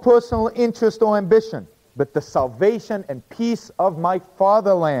no personal interest or ambition, but the salvation and peace of my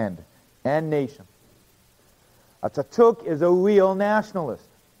fatherland and nation." Ataturk is a real nationalist.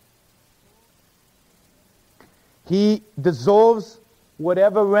 He dissolves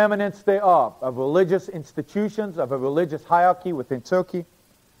whatever remnants there are of religious institutions, of a religious hierarchy within Turkey.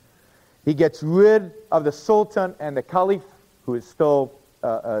 He gets rid of the Sultan and the Caliph, who is still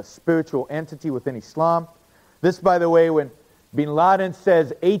a spiritual entity within Islam. This, by the way, when bin Laden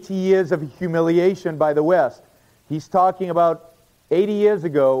says 80 years of humiliation by the West, he's talking about 80 years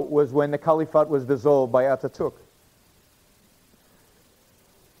ago was when the Caliphate was dissolved by Ataturk.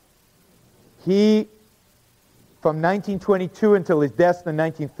 He, from 1922 until his death in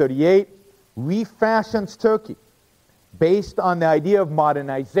 1938, refashions Turkey based on the idea of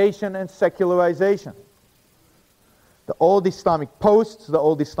modernization and secularization. The old Islamic posts, the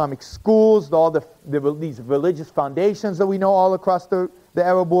old Islamic schools, these religious foundations that we know all across the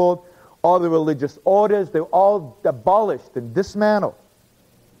Arab world, all the religious orders, they're all abolished and dismantled.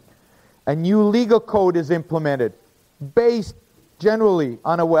 A new legal code is implemented based generally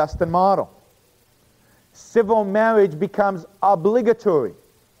on a Western model. Civil marriage becomes obligatory.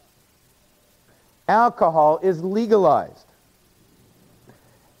 Alcohol is legalized.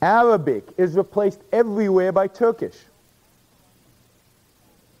 Arabic is replaced everywhere by Turkish.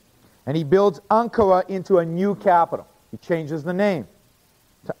 And he builds Ankara into a new capital. He changes the name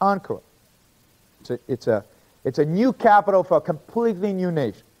to Ankara. It's a new capital for a completely new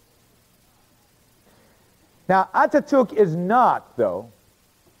nation. Now, Ataturk is not, though,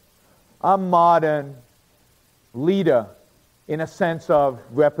 a modern leader in a sense of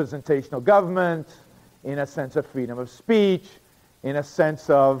representational government, in a sense of freedom of speech, in a sense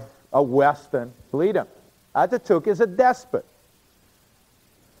of a Western leader. Ataturk is a despot.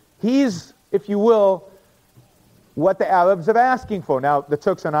 He's, if you will, what the Arabs are asking for. Now, the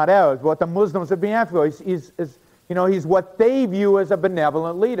Turks are not Arabs, but what the Muslims have been asking for. He's what they view as a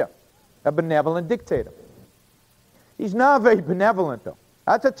benevolent leader, a benevolent dictator. He's not very benevolent, though.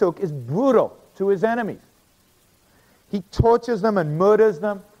 Ataturk is brutal to his enemies. He tortures them and murders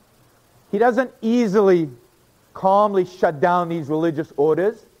them. He doesn't easily, calmly shut down these religious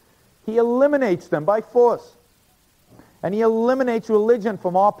orders. He eliminates them by force. And he eliminates religion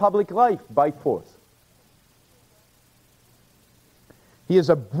from all public life by force. He is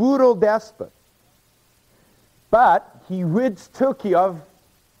a brutal despot. But he rids Turkey of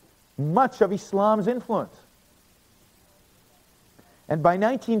much of Islam's influence. And by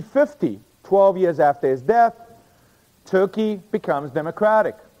 1950, 12 years after his death, Turkey becomes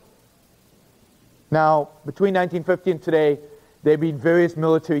democratic. Now, between 1950 and today, there have been various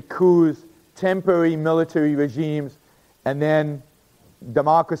military coups, temporary military regimes, and then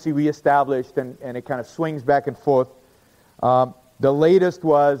democracy reestablished, and it kind of swings back and forth. The latest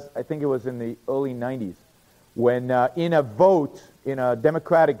was, I think it was in the early 90s, when in a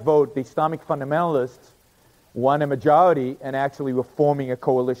democratic vote, the Islamic fundamentalists won a majority and actually were forming a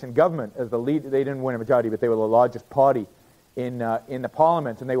coalition government as the lead. They didn't win a majority, but they were the largest party in the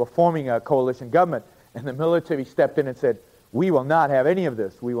parliament, and they were forming a coalition government. And the military stepped in and said, "We will not have any of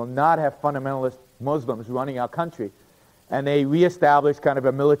this. We will not have fundamentalist Muslims running our country." And they reestablished kind of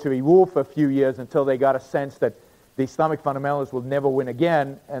a military rule for a few years until they got a sense that the Islamic fundamentalists will never win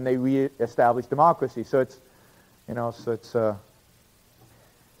again, and they reestablished democracy. So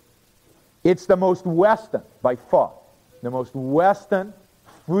it's the most Western, by far, the most Western,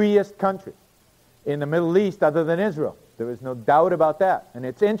 freest country in the Middle East other than Israel. There is no doubt about that. And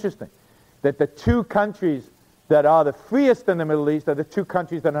it's interesting that the two countries that are the freest in the Middle East are the two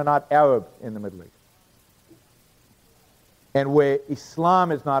countries that are not Arab in the Middle East, and where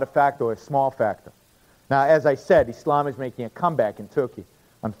Islam is not a factor or a small factor. Now, as I said, Islam is making a comeback in Turkey,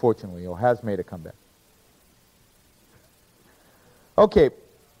 unfortunately, or has made a comeback. Okay,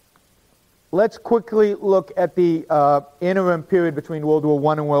 let's quickly look at the interim period between World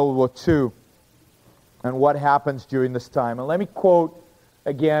War I and World War II and what happens during this time. And let me quote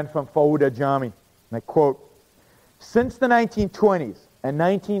again from Fouda Jami. And I quote, "Since the 1920s and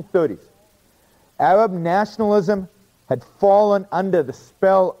 1930s, Arab nationalism had fallen under the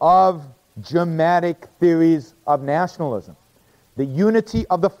spell of Germanic theories of nationalism, the unity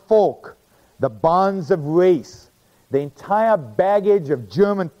of the folk, the bonds of race, the entire baggage of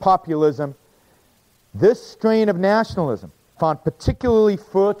German populism. This strain of nationalism found particularly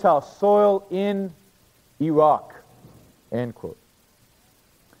fertile soil in Iraq," end quote.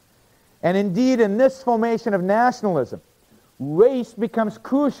 And indeed, in this formation of nationalism, race becomes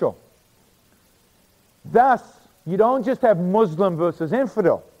crucial. Thus, you don't just have Muslim versus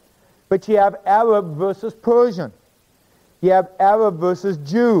infidel, but you have Arab versus Persian. You have Arab versus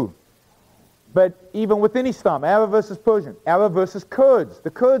Jew. But even within Islam, Arab versus Persian, Arab versus Kurds.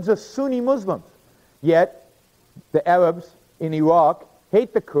 The Kurds are Sunni Muslims, yet the Arabs in Iraq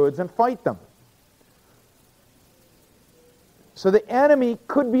hate the Kurds and fight them. So the enemy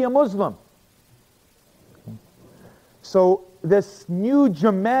could be a Muslim. So this new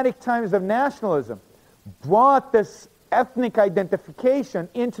Germanic times of nationalism brought this ethnic identification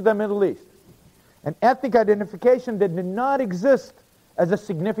into the Middle East. An ethnic identification that did not exist as a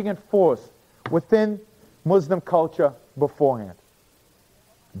significant force within Muslim culture beforehand.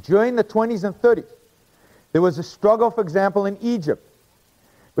 During the 20s and 30s, there was a struggle, for example, in Egypt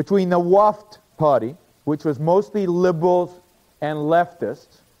between the Wafd party, which was mostly liberals and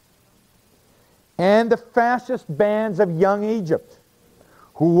leftists, and the fascist bands of young Egypt,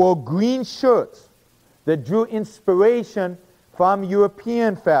 who wore green shirts that drew inspiration from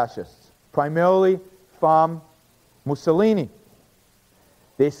European fascists, primarily from Mussolini.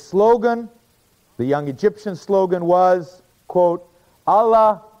 Their slogan, the young Egyptian slogan, was, quote,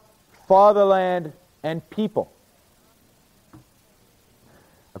 "Allah, fatherland, and people."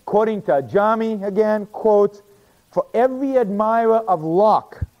 According to Ajami, again, quote, "For every admirer of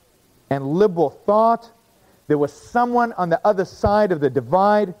Locke and liberal thought, there was someone on the other side of the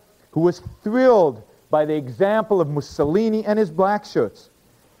divide who was thrilled by the example of Mussolini and his black shirts.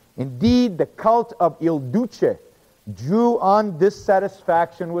 Indeed, the cult of Il Duce drew on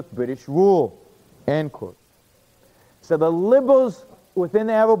dissatisfaction with British rule," end quote. So the liberals within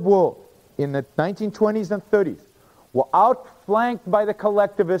the Arab world in the 1920s and 30s were outflanked by the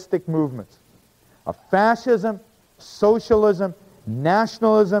collectivistic movements of fascism, socialism,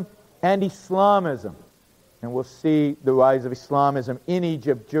 nationalism, and Islamism. And we'll see the rise of Islamism in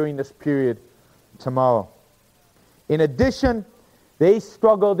Egypt during this period tomorrow. In addition, they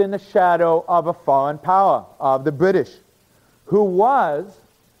struggled in the shadow of a foreign power, of the British, who was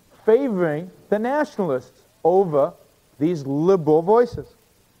favoring the nationalists over these liberal voices.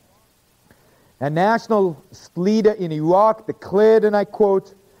 A nationalist leader in Iraq declared, and I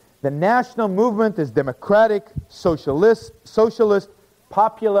quote, "The national movement is democratic, socialist,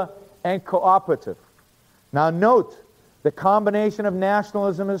 popular, and cooperative." Now note, the combination of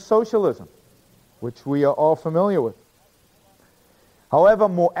nationalism and socialism, which we are all familiar with. However,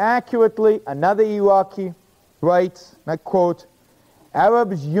 more accurately, another Iraqi writes, and I quote,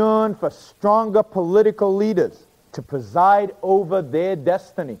 "Arabs yearn for stronger political leaders to preside over their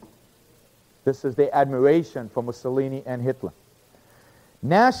destiny." This is their admiration for Mussolini and Hitler.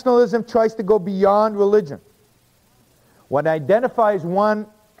 Nationalism tries to go beyond religion. What identifies one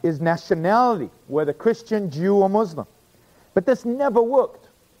is nationality, whether Christian, Jew, or Muslim. But this never worked.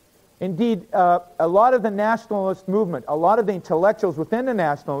 Indeed, a lot of the nationalist movement, a lot of the intellectuals within the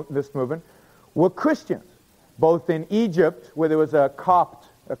nationalist movement were Christians, both in Egypt, where there was a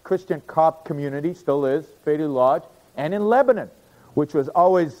Christian Copt community, still is, fairly large, and in Lebanon, which was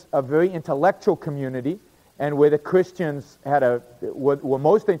always a very intellectual community, and where the Christians were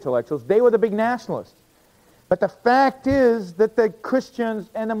most intellectuals. They were the big nationalists. But the fact is that the Christians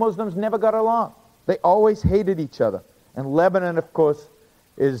and the Muslims never got along. They always hated each other. And Lebanon, of course,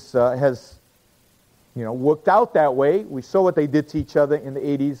 has worked out that way. We saw what they did to each other in the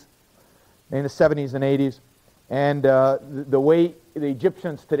 80s, in the 70s and 80s. And the way the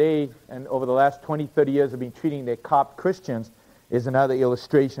Egyptians today and over the last 20, 30 years have been treating their Copt Christians is another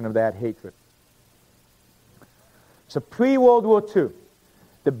illustration of that hatred. So pre-World War II,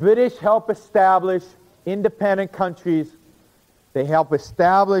 the British help establish independent countries. They help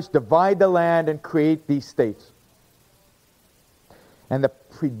establish, divide the land, and create these states. And the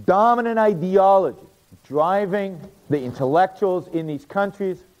predominant ideology driving the intellectuals in these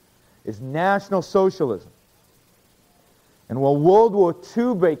countries is National Socialism. And when World War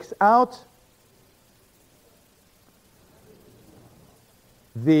II breaks out,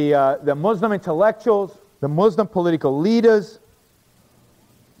 the Muslim intellectuals, the Muslim political leaders,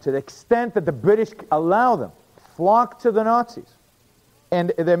 to the extent that the British allow them, flock to the Nazis.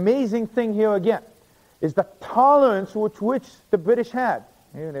 And the amazing thing here again is the tolerance with which the British had.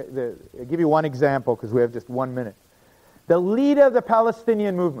 I'll give you one example because we have just 1 minute. The leader of the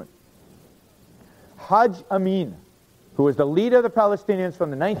Palestinian movement, Hajj Amin, who was the leader of the Palestinians from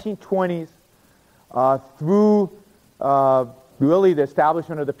the 1920s through really the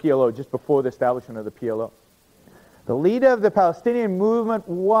establishment of the PLO, just before the establishment of the PLO. The leader of the Palestinian movement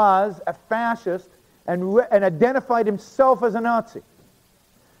was a fascist and identified himself as a Nazi.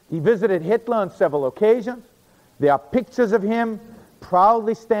 He visited Hitler on several occasions. There are pictures of him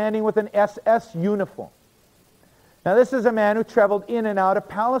proudly standing with an SS uniform. Now this is a man who traveled in and out of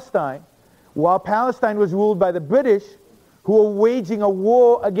Palestine while Palestine was ruled by the British, who were waging a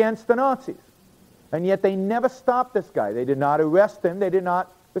war against the Nazis. And yet they never stopped this guy. They did not arrest him. They did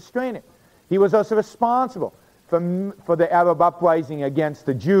not restrain him. He was also responsible for the Arab uprising against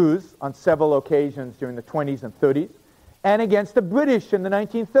the Jews on several occasions during the 20s and 30s, and against the British in the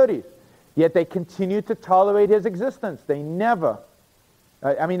 1930s. Yet they continued to tolerate his existence. They never,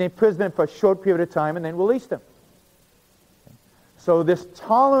 they imprisoned him for a short period of time and then released him. So this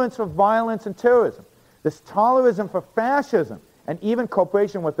tolerance for violence and terrorism, this tolerance for fascism, and even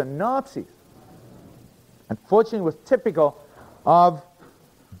cooperation with the Nazis, unfortunately was typical of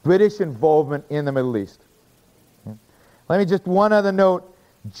British involvement in the Middle East. Let me just one other note.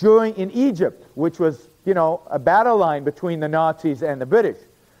 In Egypt, which was, a battle line between the Nazis and the British,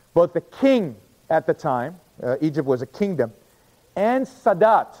 both the king at the time, Egypt was a kingdom, and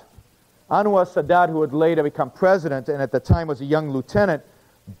Sadat, Anwar Sadat, who would later become president and at the time was a young lieutenant,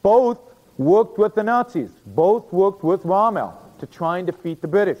 both worked with the Nazis, both worked with Rommel to try and defeat the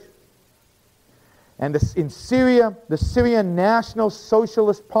British. And in Syria, the Syrian National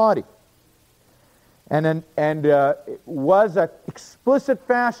Socialist Party, was an explicit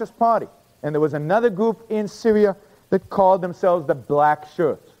fascist party. And there was another group in Syria that called themselves the Black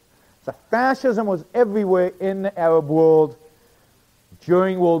Shirts. So fascism was everywhere in the Arab world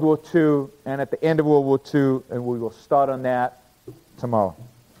during World War II and at the end of World War II, and we will start on that tomorrow.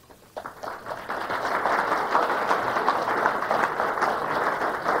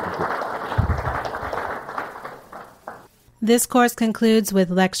 This course concludes with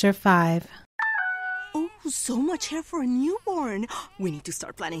Lecture 5. Oh, so much hair for a newborn. We need to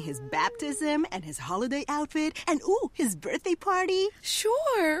start planning his baptism and his holiday outfit and, ooh, his birthday party.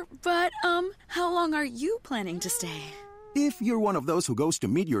 Sure, but, how long are you planning to stay? If you're one of those who goes to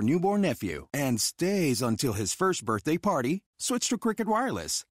meet your newborn nephew and stays until his first birthday party, switch to Cricket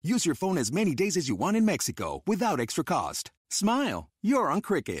Wireless. Use your phone as many days as you want in Mexico without extra cost. Smile. You're on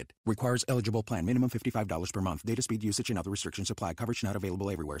Cricket. Requires eligible plan. Minimum $55 per month. Data speed usage and other restrictions apply. Coverage not available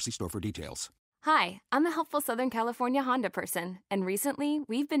everywhere. See store for details. Hi, I'm a helpful Southern California Honda person, and recently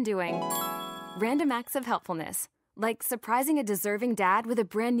we've been doing random acts of helpfulness, like surprising a deserving dad with a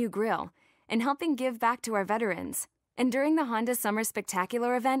brand new grill and helping give back to our veterans. And during the Honda Summer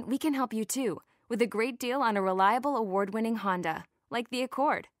Spectacular event, we can help you too, with a great deal on a reliable award-winning Honda, like the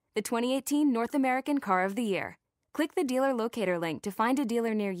Accord, the 2018 North American Car of the Year. Click the dealer locator link to find a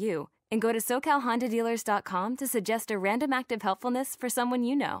dealer near you and go to SoCalHondaDealers.com to suggest a random act of helpfulness for someone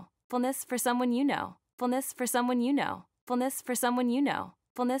you know. Fullness for someone you know. Fullness for someone you know. Fullness for someone you know.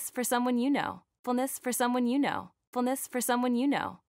 Fullness for someone you know. Fullness for someone you know. Fullness for someone you know.